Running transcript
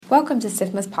Welcome to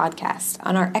SIFMA's podcast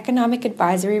on our Economic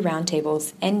Advisory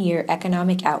Roundtable's End-Year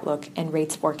Economic Outlook and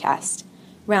Rates Forecast.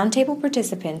 Roundtable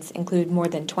participants include more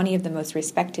than 20 of the most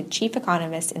respected chief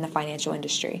economists in the financial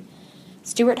industry.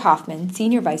 Stuart Hoffman,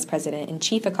 Senior Vice President and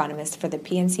Chief Economist for the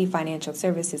PNC Financial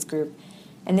Services Group,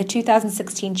 and the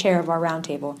 2016 chair of our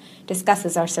roundtable,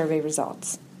 discusses our survey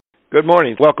results. Good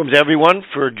morning. Welcome to everyone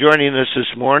for joining us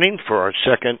this morning for our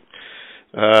second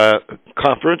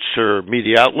conference or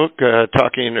media outlook,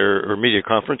 or media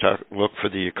conference outlook for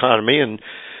the economy, and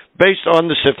based on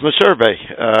the SIFMA survey.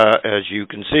 As you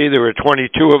can see, there were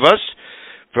 22 of us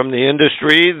from the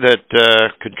industry that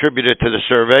contributed to the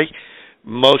survey.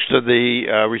 Most of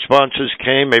the responses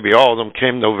came, maybe all of them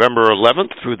came November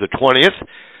 11th through the 20th,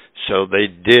 so they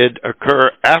did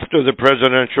occur after the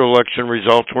presidential election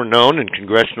results were known and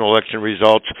congressional election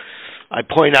results. I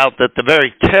point out that the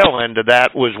very tail end of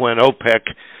that was when OPEC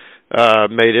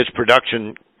made its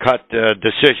production cut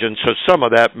decision, so some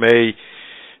of that may,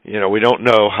 we don't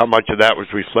know how much of that was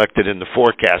reflected in the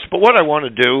forecast. But what I want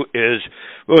to do is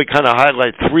really kind of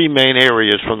highlight three main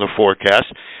areas from the forecast,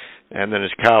 and then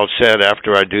as Kyle said,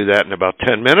 after I do that in about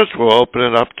 10 minutes, we'll open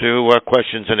it up to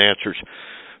questions and answers.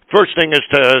 First thing is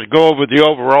to go over the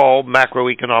overall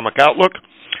macroeconomic outlook,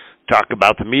 talk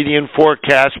about the median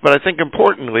forecast, but I think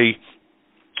importantly,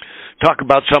 talk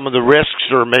about some of the risks,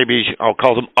 or maybe I'll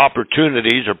call them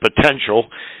opportunities or potential.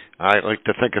 I like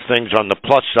to think of things on the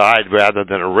plus side rather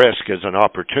than a risk as an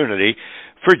opportunity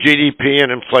for GDP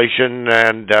and inflation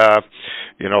and,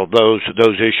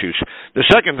 those issues. The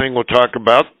second thing we'll talk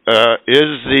about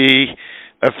is the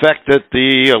effect that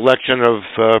the election of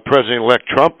President-elect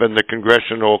Trump and the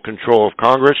congressional control of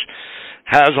Congress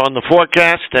has on the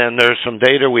forecast, and there's some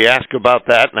data we ask about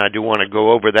that, and I do want to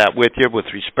go over that with you with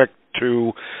respect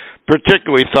to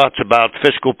particularly thoughts about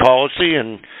fiscal policy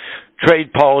and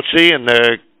trade policy and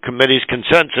the committee's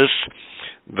consensus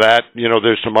that,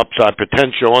 there's some upside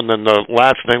potential. And then the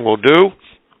last thing we'll do,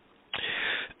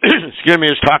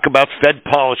 is talk about Fed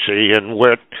policy and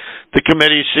what the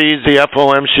committee sees the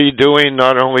FOMC doing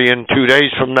not only in 2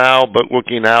 days from now, but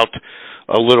looking out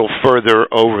a little further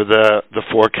over the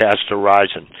forecast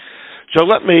horizon. So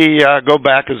let me go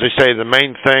back, as I say, the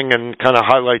main thing and kind of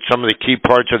highlight some of the key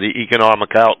parts of the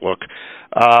economic outlook.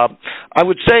 I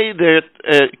would say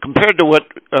that compared to what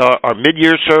our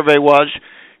mid-year survey was,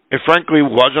 it frankly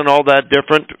wasn't all that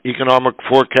different. Economic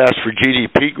forecast for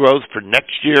GDP growth for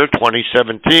next year,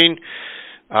 2017,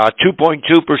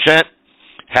 2.2%,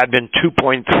 had been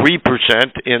 2.3%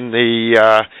 in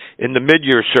the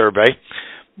mid-year survey.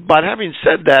 But having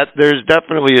said that, there's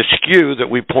definitely a skew that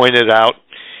we pointed out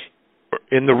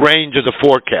in the range of the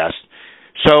forecast.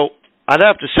 So I'd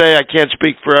have to say I can't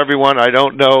speak for everyone. I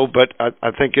don't know, but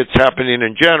I think it's happening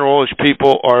in general as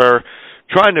people are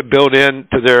trying to build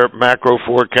into their macro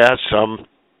forecasts some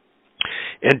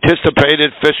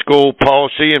anticipated fiscal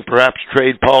policy and perhaps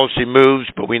trade policy moves,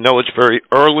 but we know it's very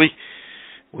early.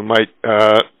 We might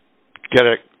get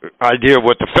an idea of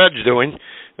what the Fed's doing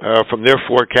from their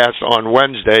forecast on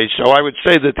Wednesday. So I would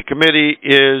say that the committee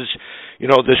is,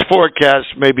 this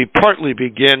forecast maybe partly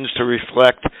begins to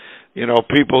reflect,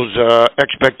 people's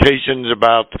expectations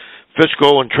about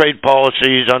fiscal and trade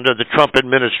policies under the Trump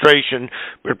administration,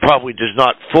 but it probably does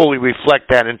not fully reflect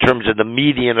that in terms of the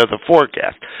median of the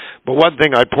forecast. But one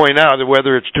thing I point out, that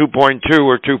whether it's 2.2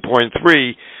 or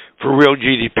 2.3 for real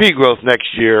GDP growth next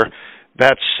year,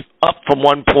 that's up from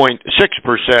 1.6%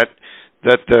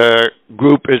 that the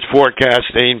group is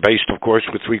forecasting, based, of course,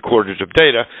 with 3/4 of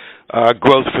data,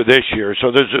 growth for this year.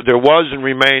 So there was and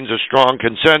remains a strong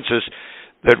consensus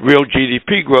that real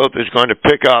GDP growth is going to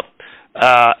pick up,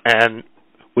 and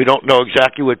we don't know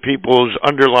exactly what people's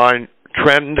underlying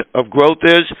trend of growth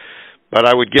is, but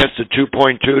I would guess the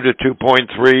 2.2 to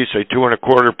 2.3, say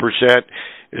 2.25%,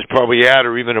 is probably at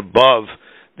or even above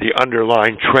the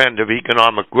underlying trend of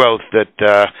economic growth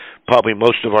that probably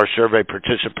most of our survey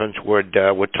participants would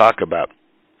talk about.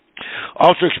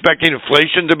 Also expecting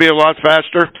inflation to be a lot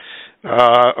faster.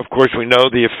 Of course, we know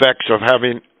the effects of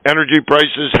having energy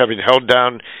prices, having held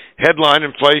down headline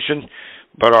inflation,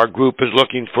 but our group is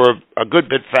looking for a good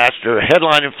bit faster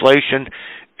headline inflation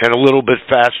and a little bit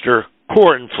faster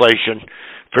core inflation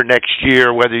for next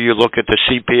year, whether you look at the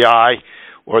CPI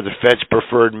or the Fed's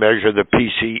preferred measure, the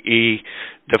PCE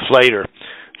deflator.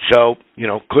 So,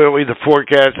 clearly the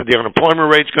forecast of the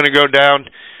unemployment rate is going to go down.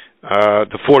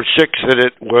 The 4.6 that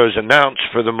it was announced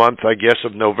for the month, I guess,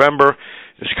 of November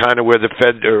is kind of where the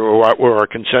Fed, or where our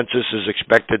consensus is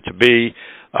expected to be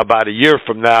about a year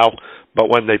from now. But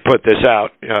when they put this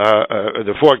out,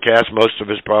 the forecast, most of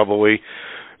us probably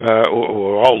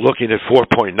we're all looking at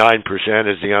 4.9%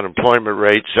 as the unemployment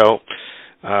rate. So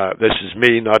This is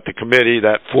me, not the committee.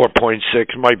 That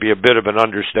 4.6 might be a bit of an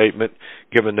understatement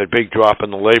given the big drop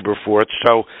in the labor force.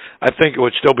 So I think it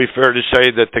would still be fair to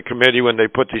say that the committee, when they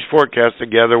put these forecasts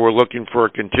together, were looking for a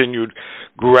continued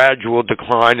gradual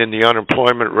decline in the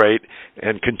unemployment rate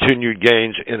and continued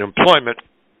gains in employment,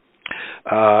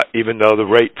 even though the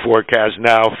rate forecast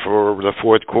now for the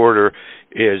fourth quarter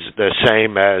is the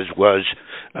same as was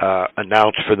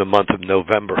announced for the month of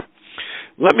November.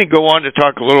 Let me go on to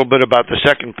talk a little bit about the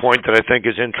second point that I think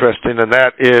is interesting, and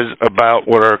that is about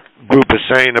what our group is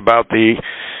saying about the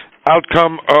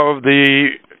outcome of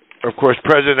the, of course,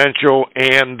 presidential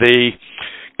and the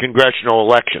congressional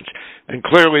elections. And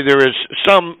clearly there is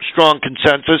some strong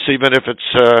consensus, even if it's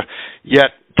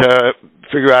yet to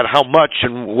figure out how much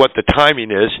and what the timing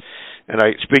is. And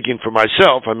speaking for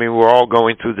myself, I mean, we're all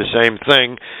going through the same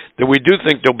thing, that we do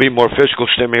think there'll be more fiscal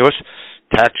stimulus,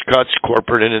 tax cuts,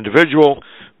 corporate and individual,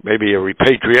 maybe a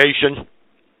repatriation,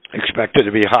 expected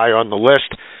to be high on the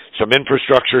list, some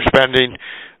infrastructure spending,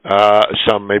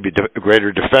 some maybe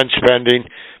greater defense spending,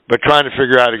 but trying to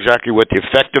figure out exactly what the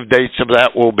effective dates of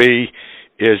that will be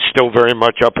is still very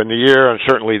much up in the air, and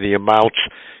certainly the amounts,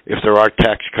 if there are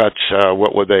tax cuts,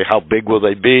 what will they, how big will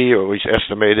they be, or at least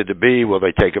estimated to be? Will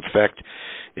they take effect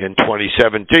in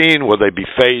 2017? Will they be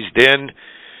phased in?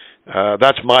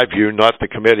 That's my view, not the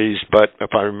committee's, but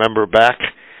if I remember back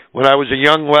when I was a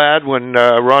young lad, when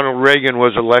Ronald Reagan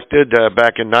was elected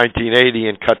back in 1980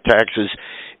 and cut taxes,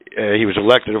 he was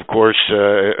elected, of course,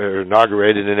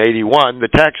 inaugurated in 81. The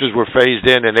taxes were phased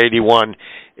in 81,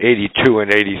 82,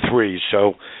 and 83,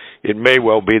 so it may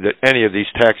well be that any of these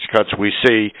tax cuts we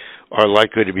see are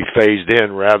likely to be phased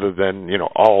in rather than,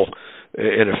 all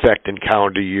in effect in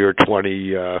calendar year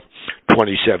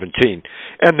 2017.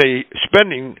 And the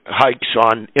spending hikes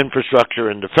on infrastructure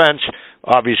and defense,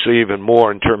 obviously even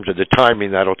more in terms of the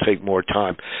timing, that'll take more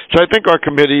time. So I think our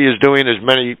committee is doing, as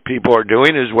many people are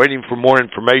doing, is waiting for more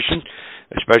information,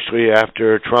 especially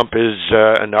after Trump is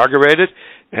inaugurated,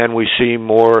 and we see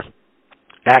more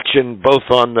action both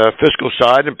on the fiscal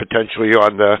side and potentially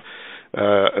on the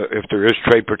if there is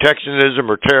trade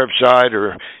protectionism or tariff side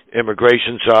or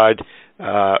immigration side.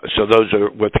 So those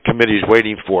are what the committee is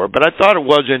waiting for. But I thought it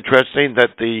was interesting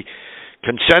that the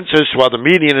consensus, while the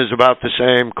median is about the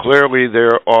same, clearly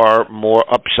there are more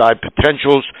upside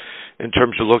potentials in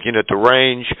terms of looking at the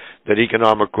range, that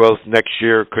economic growth next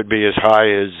year could be as high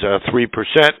as 3%.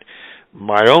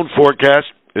 My own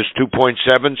forecast is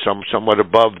 2.7, somewhat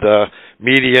above the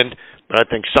median, but I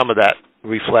think some of that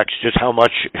reflects just how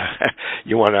much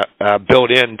you want to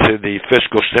build into the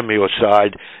fiscal stimulus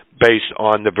side based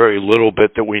on the very little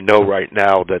bit that we know right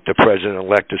now that the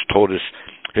president-elect has told us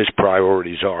his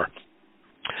priorities are.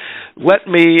 Let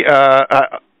me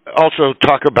also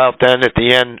talk about then at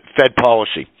the end Fed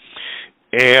policy.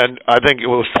 And I think it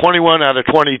was 21 out of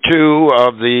 22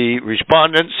 of the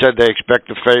respondents said they expect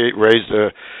to raise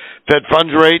the Fed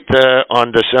funds rate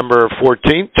on December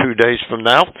 14th, 2 days from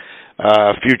now.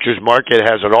 Futures market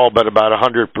has it all but about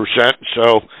 100%,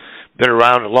 so been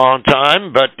around a long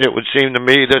time, but it would seem to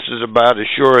me this is about as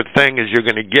sure a thing as you're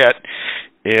going to get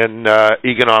in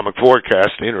economic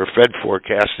forecasting or Fed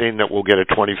forecasting, that we'll get a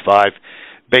 25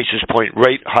 basis point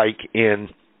rate hike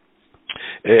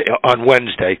on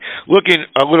Wednesday. Looking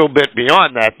a little bit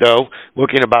beyond that, though,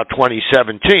 looking about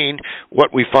 2017,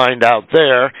 what we find out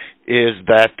there is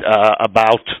that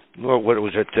about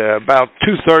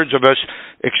 2/3 of us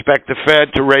expect the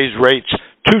Fed to raise rates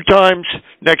 2 times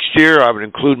next year. I would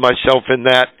include myself in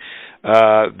that.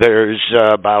 There's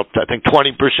about, I think,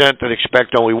 20% that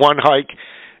expect only 1 hike,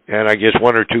 and I guess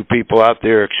 1 or 2 people out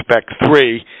there expect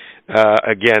 3.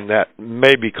 Again, that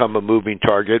may become a moving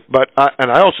target, but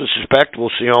I also suspect,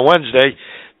 we'll see on Wednesday,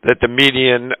 that the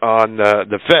median on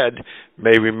the Fed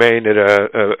may remain at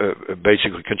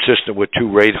basically consistent with 2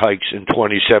 rate hikes in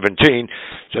 2017.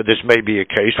 So this may be a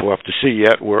case, we'll have to see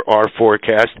yet, where our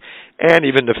forecast and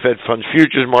even the Fed funds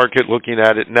futures market, looking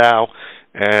at it now,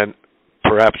 and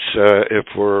perhaps if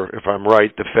I'm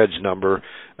right, the Fed's number,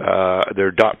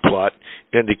 their dot plot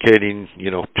indicating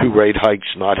 2 rate hikes,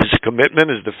 not as a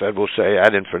commitment, as the Fed will say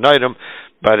ad infinitum,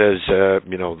 but as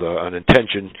an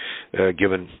intention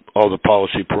given all the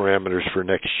policy parameters for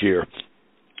next year.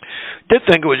 Did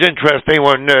think it was interesting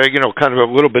when kind of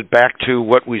a little bit back to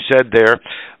what we said there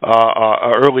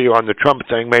earlier on the Trump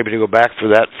thing, maybe to go back for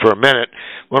that for a minute.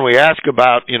 When we ask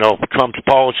about Trump's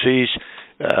policies,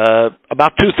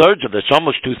 about 2/3 of us,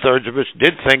 almost 2/3 of us,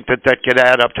 did think that could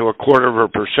add up to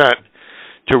 0.25%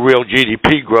 to real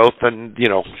GDP growth, and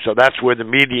so that's where the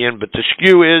median. But the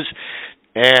skew is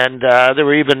And there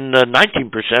were even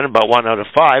 19%, about 1 out of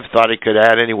 5, thought it could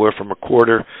add anywhere from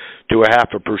 1/4 to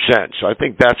 0.5%. So I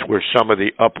think that's where some of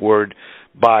the upward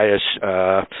bias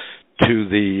to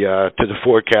the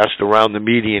forecast around the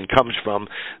median comes from.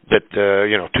 That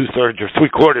 2/3 or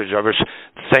 3/4 of us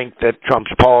think that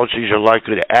Trump's policies are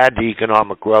likely to add to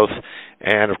economic growth,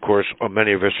 and of course,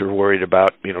 many of us are worried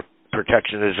about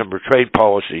protectionism or trade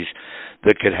policies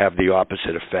that could have the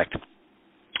opposite effect.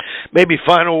 Maybe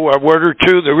final word or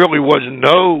two. There really was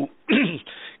no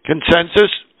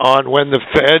consensus on when the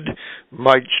Fed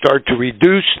might start to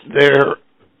reduce their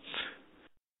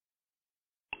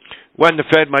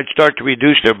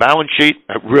balance sheet.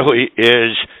 It really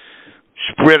is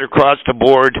spread across the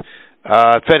board.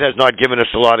 Fed has not given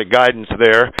us a lot of guidance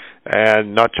there,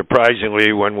 and not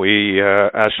surprisingly, when we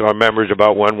asked our members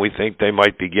about when we think they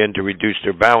might begin to reduce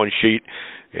their balance sheet,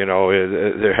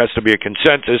 there has to be a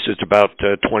consensus. It's about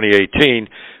 2018,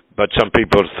 but some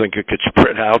people think it could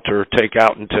spread out or take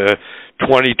out into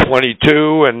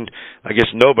 2022, and I guess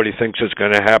nobody thinks it's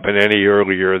going to happen any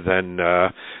earlier than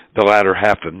the latter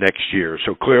half of next year.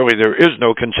 So clearly there is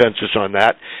no consensus on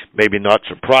that. Maybe not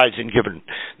surprising given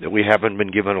that we haven't been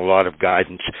given a lot of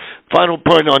guidance. Final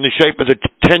point on the shape of the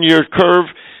 10-year curve.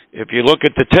 If you look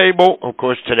at the table, of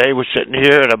course today we're sitting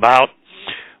here at about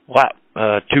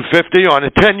 250 on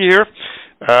a 10-year.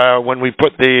 When we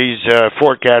put these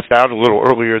forecasts out a little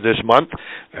earlier this month,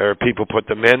 people put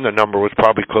them in, the number was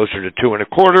probably closer to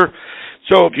 2.25.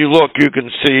 So if you look, you can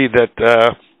see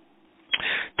that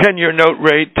 10-year note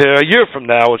rate a year from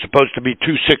now is supposed to be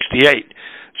 268.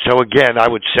 So again, I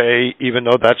would say, even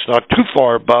though that's not too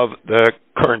far above the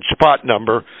current spot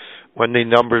number, when the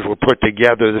numbers were put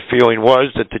together, the feeling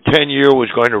was that the 10-year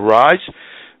was going to rise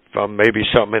from maybe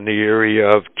something in the area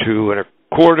of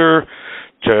 2.25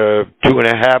 to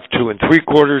 2.5,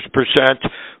 2.75%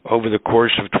 over the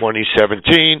course of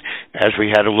 2017, as we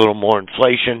had a little more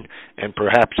inflation and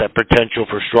perhaps that potential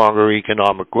for stronger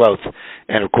economic growth.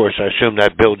 And of course, I assume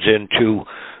that builds into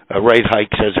rate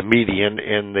hikes as a median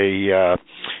in the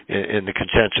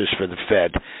consensus for the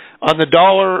Fed. On the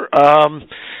dollar,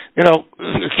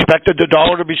 expected the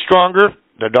dollar to be stronger.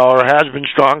 The dollar has been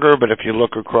stronger, but if you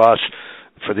look across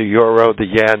for the euro, the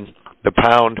yen, the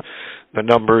pound, the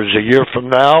numbers a year from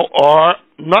now are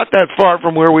not that far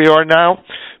from where we are now,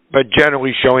 but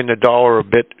generally showing the dollar a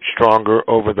bit stronger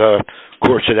over the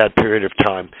course of that period of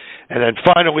time. And then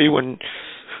finally, when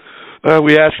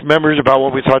we asked members about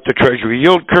what we thought the Treasury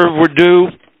yield curve would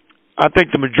do, I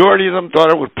think the majority of them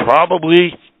thought it would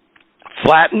probably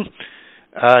flatten.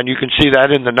 And you can see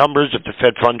that in the numbers if the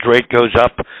Fed funds rate goes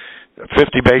up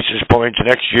 50 basis points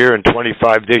next year and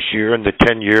 25 this year, and the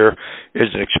 10-year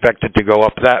isn't expected to go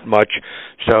up that much.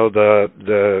 So the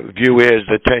view is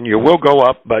the 10-year will go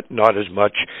up, but not as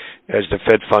much as the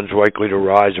Fed funds likely to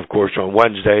rise, of course, on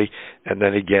Wednesday and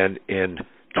then again in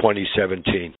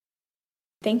 2017.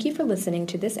 Thank you for listening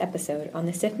to this episode on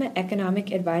the SIFMA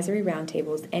Economic Advisory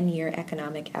Roundtable's End-Year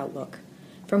Economic Outlook.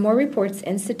 For more reports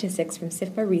and statistics from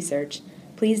SIFMA Research,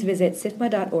 please visit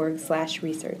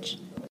sifma.org/research.